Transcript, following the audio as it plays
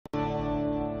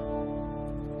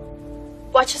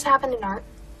What just happened in art?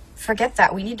 Forget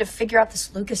that. We need to figure out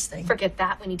this Lucas thing. Forget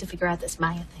that. We need to figure out this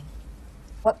Maya thing.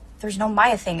 What? There's no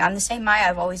Maya thing. I'm the same Maya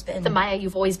I've always been. The Maya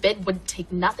you've always been would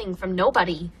take nothing from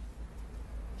nobody.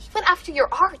 He went after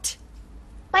your art.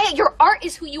 Maya, your art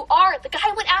is who you are. The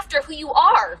guy went after who you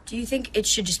are. Do you think it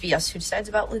should just be us who decides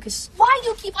about Lucas? Why do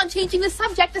you keep on changing the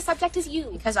subject? The subject is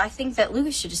you. Because I think that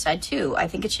Lucas should decide too. I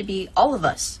think it should be all of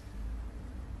us.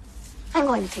 I'm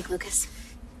going to take Lucas.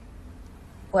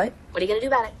 What? What are you going to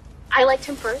do about it? I liked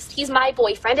him first. He's my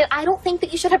boyfriend, and I don't think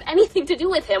that you should have anything to do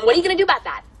with him. What are you going to do about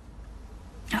that?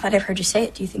 Now that I've heard you say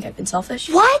it, do you think I've been selfish?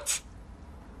 What?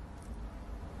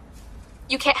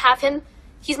 You can't have him.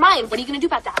 He's mine. What are you going to do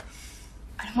about that?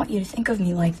 I don't want you to think of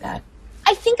me like that.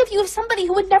 I think of you as somebody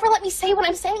who would never let me say what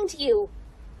I'm saying to you.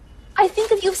 I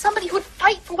think of you as somebody who would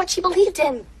fight for what she believed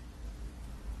in.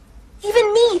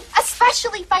 Even me,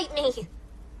 especially fight me.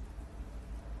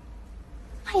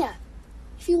 Maya,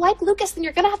 if you like Lucas, then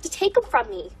you're gonna have to take him from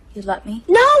me. You'd let me?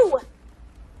 No!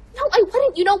 No, I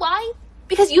wouldn't. You know why?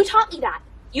 Because you taught me that.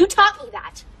 You taught me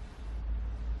that.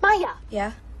 Maya.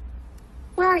 Yeah?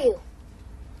 Where are you?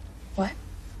 What?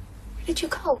 Where did you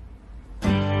go?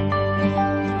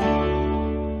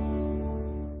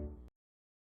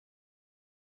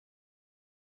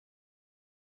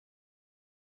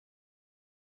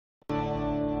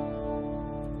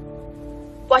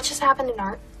 What just happened in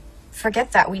art?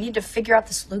 Forget that. We need to figure out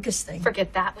this Lucas thing.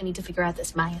 Forget that. We need to figure out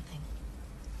this Maya thing.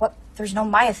 What? There's no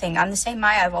Maya thing. I'm the same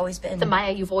Maya I've always been. The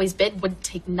Maya you've always been would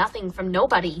take nothing from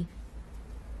nobody.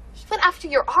 He went after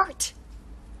your art.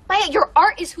 Maya, your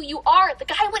art is who you are. The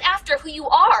guy went after who you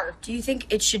are. Do you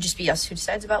think it should just be us who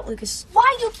decides about Lucas?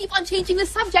 Why do you keep on changing the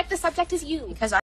subject? The subject is you. Because